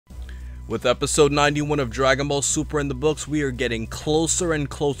With episode 91 of Dragon Ball Super in the books, we are getting closer and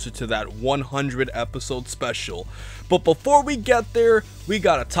closer to that 100 episode special. But before we get there, we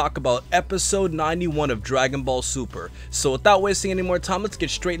gotta talk about episode 91 of Dragon Ball Super. So without wasting any more time, let's get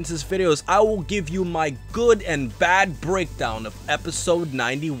straight into this video as I will give you my good and bad breakdown of episode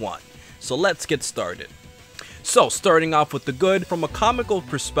 91. So let's get started. So starting off with the good, from a comical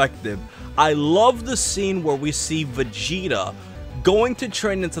perspective, I love the scene where we see Vegeta going to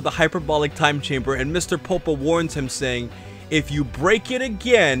train into the hyperbolic time chamber, and Mr. Popa warns him saying, if you break it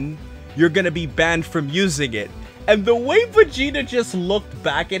again, you're gonna be banned from using it. And the way Vegeta just looked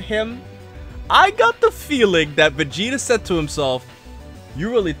back at him, I got the feeling that Vegeta said to himself, you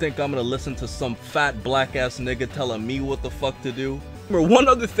really think I'm gonna listen to some fat black ass nigga telling me what the fuck to do? One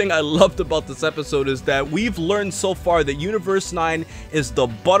other thing I loved about this episode is that we've learned so far that Universe 9 is the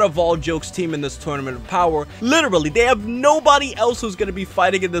butt of all jokes team in this Tournament of Power. Literally, they have nobody else who's going to be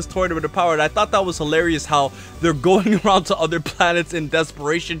fighting in this Tournament of Power, and I thought that was hilarious how they're going around to other planets in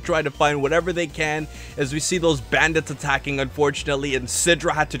desperation trying to find whatever they can, as we see those bandits attacking, unfortunately, and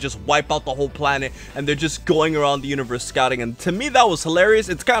Sidra had to just wipe out the whole planet, and they're just going around the universe scouting, and to me that was hilarious.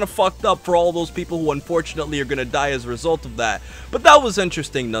 It's kind of fucked up for all those people who unfortunately are going to die as a result of that, but that was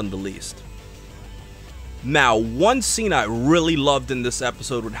interesting none the least. Now, one scene I really loved in this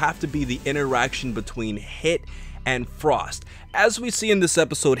episode would have to be the interaction between Hit and Frost. As we see in this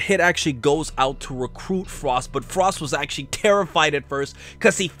episode, Hit actually goes out to recruit Frost, but Frost was actually terrified at first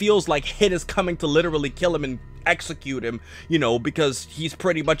because he feels like Hit is coming to literally kill him and execute him, you know, because he's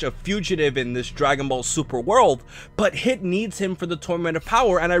pretty much a fugitive in this Dragon Ball Super world. But Hit needs him for the Tournament of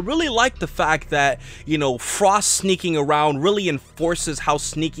Power, and I really like the fact that, you know, Frost sneaking around really enforces how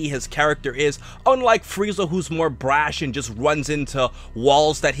sneaky his character is, unlike Frieza, who's more brash and just runs into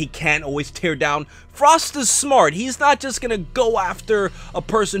walls that he can't always tear down. Frost is smart. He's not just gonna go after a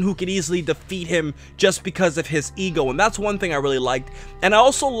person who could easily defeat him just because of his ego, and that's one thing I really liked. And I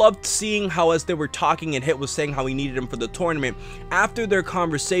also loved seeing how, as they were talking and Hit was saying how he needed him for the tournament, after their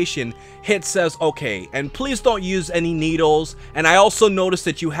conversation, Hit says, okay, and please don't use any needles, and I also noticed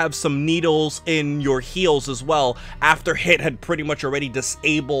that you have some needles in your heels as well, after Hit had pretty much already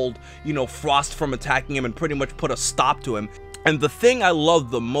disabled, you know, Frost from attacking him and pretty much put a stop to him. And the thing I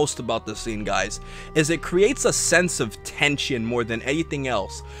love the most about this scene, guys, is it creates a sense of tension more than anything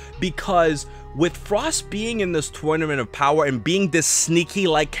else, because with Frost being in this Tournament of Power and being this sneaky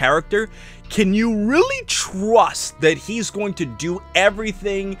like character, can you really trust that he's going to do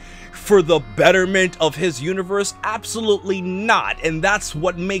everything for the betterment of his universe? Absolutely not. And that's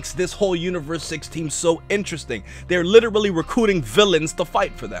what makes this whole Universe 6 team so interesting. They're literally recruiting villains to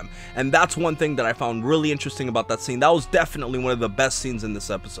fight for them. And that's one thing that I found really interesting about that scene. That was definitely one of the best scenes in this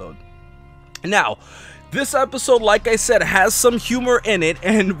episode. Now, this episode, like I said, has some humor in it,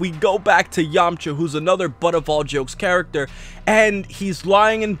 and we go back to Yamcha, who's another butt of all jokes character, and he's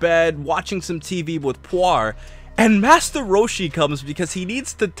lying in bed watching some TV with Puar, and Master Roshi comes because he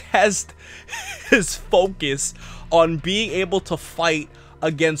needs to test his focus on being able to fight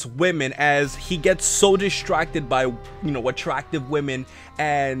against women, as he gets so distracted by, you know, attractive women,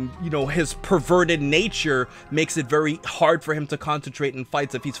 and, you know, his perverted nature makes it very hard for him to concentrate in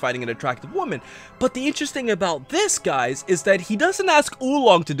fights if he's fighting an attractive woman. But the interesting about this, guys, is that he doesn't ask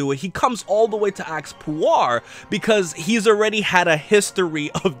Oolong to do it. He comes all the way to ask Puar because he's already had a history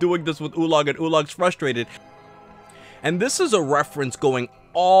of doing this with Oolong, and Oolong's frustrated. And this is a reference going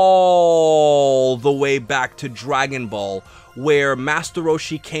all the way back to Dragon Ball, where Master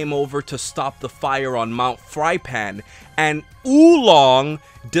Roshi came over to stop the fire on Mount Frypan, and Oolong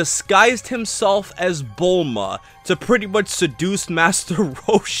disguised himself as Bulma to pretty much seduce Master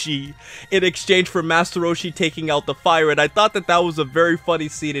Roshi in exchange for Master Roshi taking out the fire. And I thought that that was a very funny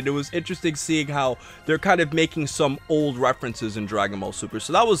scene, and it was interesting seeing how they're kind of making some old references in Dragon Ball Super,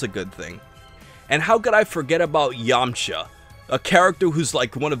 so that was a good thing. And how could I forget about Yamcha? A character who's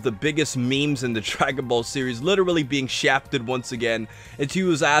like one of the biggest memes in the Dragon Ball series, literally being shafted once again, and he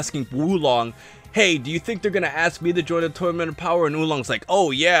was asking Oolong, hey, do you think they're gonna ask me to join the Tournament of Power? And Oolong's like,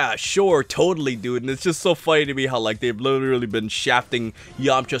 oh yeah, sure, totally, dude. And it's just so funny to me how, like, they've literally been shafting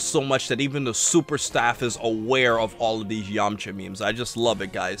Yamcha so much that even the super staff is aware of all of these Yamcha memes. I just love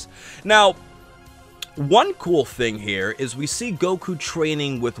it, guys. Now, one cool thing here is we see Goku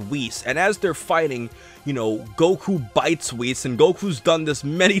training with Whis, and as they're fighting, you know, Goku bites Whis, and Goku's done this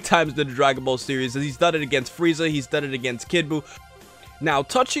many times in the Dragon Ball series. He's done it against Frieza, he's done it against Kid Buu. Now,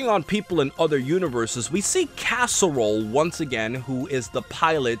 touching on people in other universes, we see Casserole once again, who is the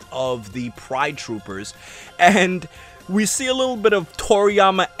pilot of the Pride Troopers, and we see a little bit of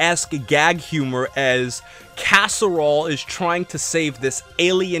Toriyama-esque gag humor as Casserole is trying to save this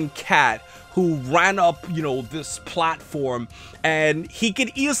alien cat who ran up, you know, this platform, and he could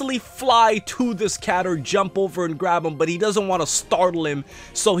easily fly to this cat or jump over and grab him, but he doesn't want to startle him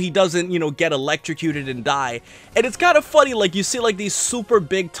so he doesn't, you know, get electrocuted and die. And it's kind of funny, like, you see like these super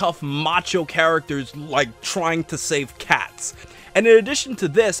big tough macho characters like trying to save cats. And in addition to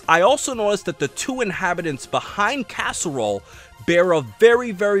this, I also noticed that the two inhabitants behind Casserole bear a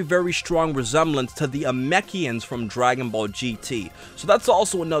very strong resemblance to the Namekians from Dragon Ball GT. So that's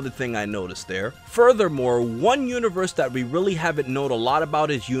also another thing I noticed there. Furthermore, one universe that we really haven't known a lot about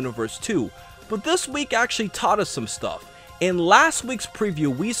is Universe 2, but this week actually taught us some stuff. In last week's preview,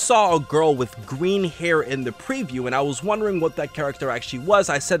 we saw a girl with green hair in the preview, and I was wondering what that character actually was.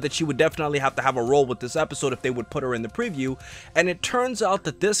 I said that she would definitely have to have a role with this episode if they would put her in the preview, and it turns out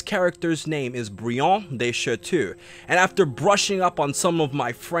that this character's name is Briand de Chateau. And after brushing up on some of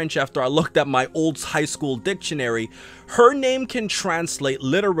my French after I looked at my old high school dictionary, her name can translate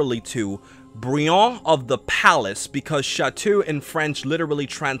literally to Briand of the Palace, because Chateau in French literally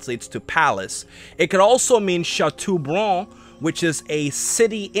translates to palace. It could also mean Chateaubriand, which is a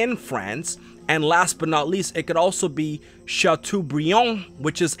city in France. And last but not least, it could also be Chateaubriand,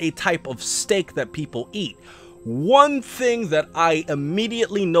 which is a type of steak that people eat. One thing that I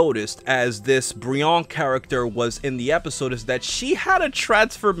immediately noticed as this Briand character was in the episode is that she had a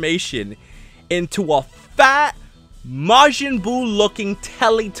transformation into a fat Majin Buu looking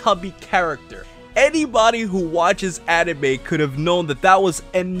Teletubby character. Anybody who watches anime could have known that that was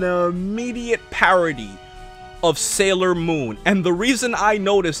an immediate parody of Sailor Moon. And the reason I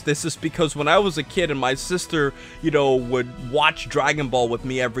noticed this is because when I was a kid and my sister, you know, would watch Dragon Ball with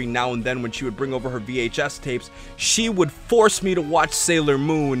me every now and then when she would bring over her VHS tapes, she would force me to watch Sailor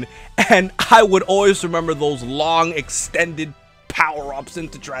Moon, and I would always remember those long extended power-ups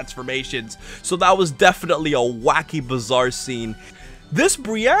into transformations. So that was definitely a wacky, bizarre scene. This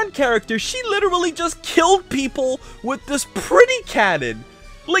Briand character, she literally just killed people with this pretty cannon.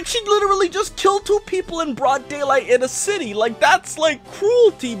 Like, she literally just killed two people in broad daylight in a city. Like, that's like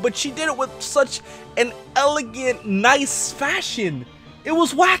cruelty, but she did it with such an elegant, nice fashion. It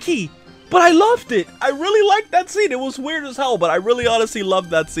was wacky, but I loved it. I really liked that scene. It was weird as hell, but I really honestly loved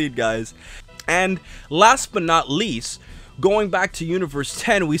that scene, guys. And last but not least, going back to Universe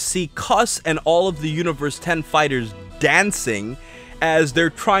 10, we see Cuss and all of the Universe 10 fighters dancing as they're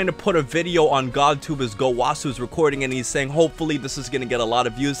trying to put a video on GodTube as Gowasu's recording, and he's saying hopefully this is gonna get a lot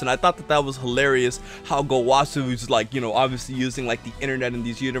of views. And I thought that that was hilarious how Gowasu is, like, you know, obviously using like the internet in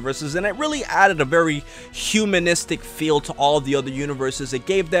these universes, and it really added a very humanistic feel to all of the other universes. It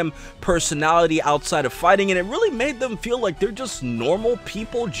gave them personality outside of fighting, and it really made them feel like they're just normal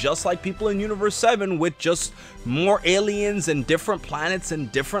people, just like people in Universe 7, with just more aliens and different planets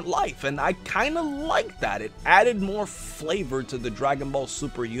and different life. And I kind of like that. It added more flavor to the Dragon Ball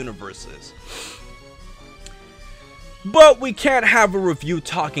Super universes. But we can't have a review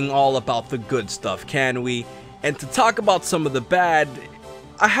talking all about the good stuff, can we? And to talk about some of the bad,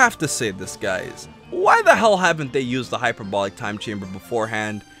 I have to say this, guys. Why the hell haven't they used the hyperbolic time chamber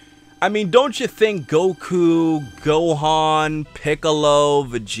beforehand? I mean, don't you think Goku, Gohan, Piccolo,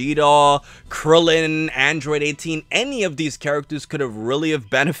 Vegeta, Krillin, Android 18, any of these characters could have really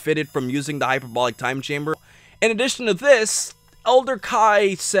benefited from using the hyperbolic time chamber? In addition to this, Elder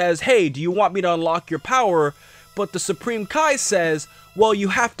Kai says, hey, do you want me to unlock your power? But the Supreme Kai says, well, you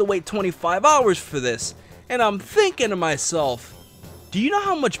have to wait 25 hours for this. And I'm thinking to myself, do you know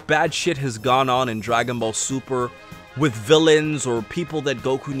how much bad shit has gone on in Dragon Ball Super with villains or people that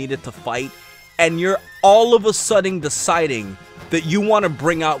Goku needed to fight, and you're all of a sudden deciding that you want to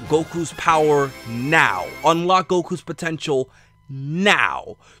bring out Goku's power now, unlock Goku's potential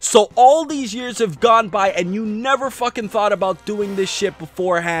now? So all these years have gone by and you never fucking thought about doing this shit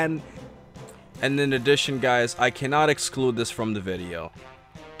beforehand. And in addition, guys, I cannot exclude this from the video.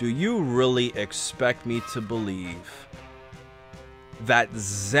 Do you really expect me to believe that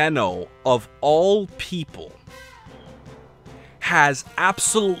Zeno, of all people, has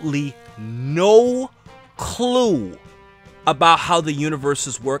absolutely no clue about how the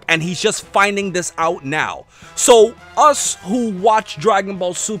universes work, and he's just finding this out now? So us who watch Dragon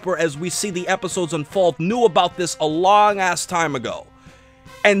Ball Super as we see the episodes unfold knew about this a long ass time ago.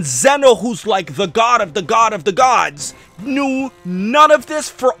 And Zeno, who's like the god of the god of the gods, knew none of this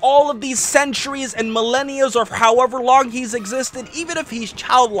for all of these centuries and millennia, or however long he's existed. Even if he's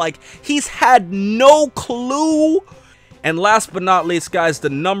childlike, he's had no clue. And last but not least, guys, the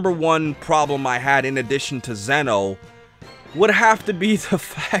number one problem I had in addition to Zeno would have to be the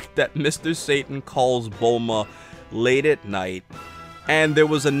fact that Mr. Satan calls Bulma late at night. And there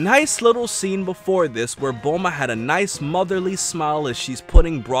was a nice little scene before this where Bulma had a nice motherly smile as she's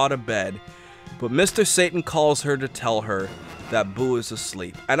putting Bra to bed. But Mr. Satan calls her to tell her that Boo is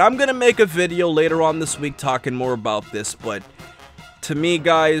asleep. And I'm gonna make a video later on this week talking more about this, but to me,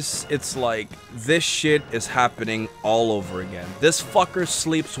 guys, it's like this shit is happening all over again. This fucker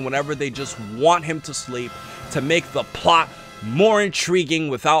sleeps whenever they just want him to sleep to make the plot more intriguing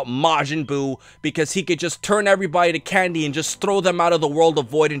without Majin Buu, because he could just turn everybody to candy and just throw them out of the world of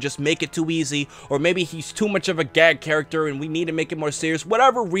Void and just make it too easy. Or maybe he's too much of a gag character and we need to make it more serious.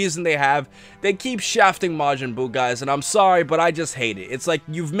 Whatever reason they have, they keep shafting Majin Buu, guys, and I'm sorry, but I just hate it. It's like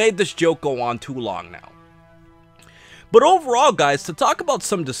you've made this joke go on too long now. But overall, guys, to talk about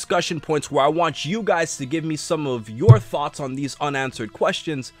some discussion points where I want you guys to give me some of your thoughts on these unanswered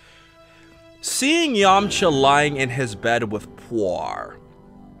questions. Seeing Yamcha lying in his bed with Puar,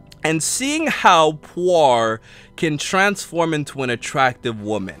 and seeing how Puar can transform into an attractive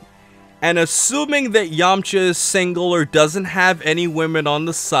woman, and assuming that Yamcha is single or doesn't have any women on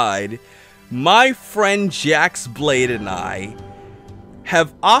the side, my friend Jax Blade and I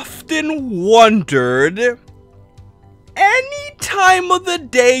have often wondered, any time of the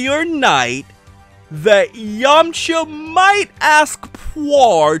day or night, that Yamcha might ask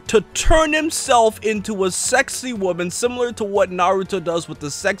Puar to turn himself into a sexy woman, similar to what Naruto does with the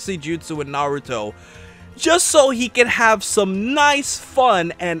sexy jutsu in Naruto, just so he can have some nice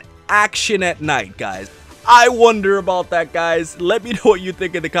fun and action at night, guys. I wonder about that, guys. Let me know what you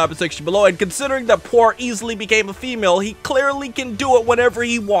think in the comment section below, and considering that Puar easily became a female, he clearly can do it whenever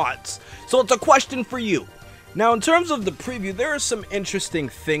he wants. So it's a question for you. Now, in terms of the preview, there are some interesting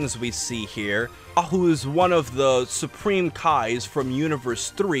things we see here. Who is one of the Supreme Kais from Universe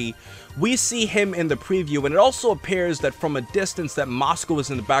 3. We see him in the preview, and it also appears that from a distance that Moscow is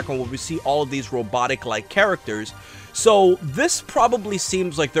in the background where we see all of these robotic-like characters. So this probably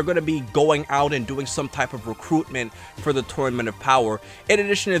seems like they're going to be going out and doing some type of recruitment for the Tournament of Power. In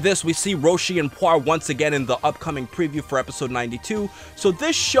addition to this, we see Roshi and Puar once again in the upcoming preview for episode 92. So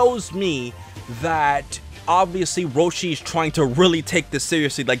this shows me that obviously Roshi is trying to really take this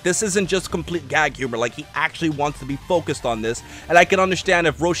seriously. Like, this isn't just complete gag humor. Like, he actually wants to be focused on this, and I can understand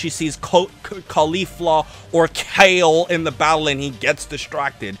if Roshi sees Caulifla or Kale in the battle and he gets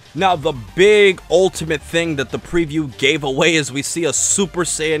distracted. Now, the big ultimate thing that the preview gave away is we see a Super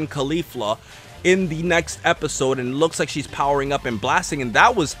Saiyan Caulifla in the next episode, and it looks like she's powering up and blasting, and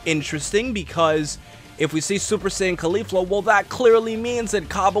that was interesting because if we see Super Saiyan Caulifla, well, that clearly means that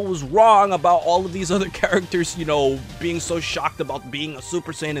Kaba was wrong about all of these other characters, you know, being so shocked about being a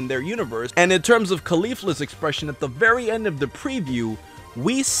Super Saiyan in their universe. And in terms of Caulifla's expression, at the very end of the preview,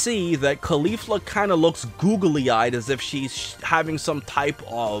 we see that Caulifla kind of looks googly-eyed, as if she's having some type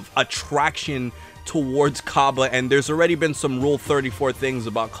of attraction towards Kaba, and there's already been some Rule 34 things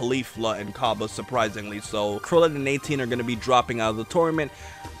about Caulifla and Kaba, surprisingly. So Krillin and 18 are going to be dropping out of the tournament.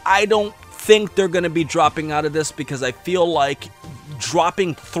 I don't think they're going to be dropping out of this because I feel like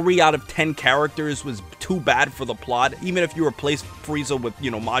dropping 3 out of 10 characters was too bad for the plot. Even if you replace Frieza with, you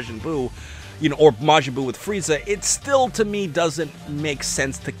know, Majin Buu, you know, or Majin Buu with Frieza, it still, to me, doesn't make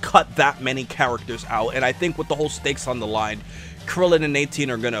sense to cut that many characters out. And I think with the whole stakes on the line, Krillin and 18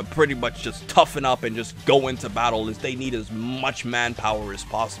 are going to pretty much just toughen up and just go into battle, as they need as much manpower as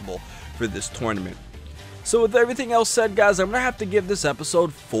possible for this tournament. So with everything else said, guys, I'm going to have to give this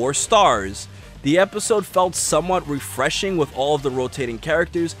episode 4 stars. The episode felt somewhat refreshing with all of the rotating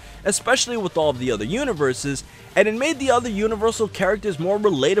characters, especially with all of the other universes, and it made the other universal characters more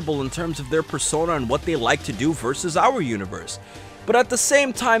relatable in terms of their persona and what they like to do versus our universe. But at the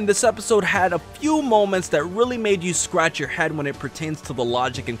same time, this episode had a few moments that really made you scratch your head when it pertains to the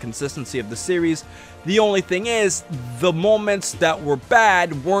logic and consistency of the series. The only thing is, the moments that were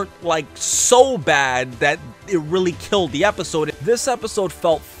bad weren't like so bad that it really killed the episode. This episode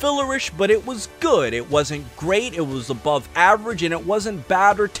felt fillerish, but it was good. It wasn't great, it was above average, and it wasn't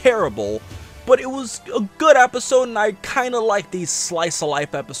bad or terrible. But it was a good episode, and I kind of like these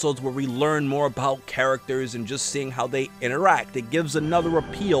slice-of-life episodes where we learn more about characters and just seeing how they interact. It gives another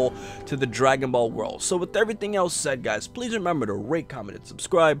appeal to the Dragon Ball world. So with everything else said, guys, please remember to rate, comment, and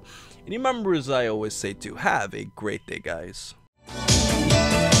subscribe. And remember, as I always say, to have a great day, guys.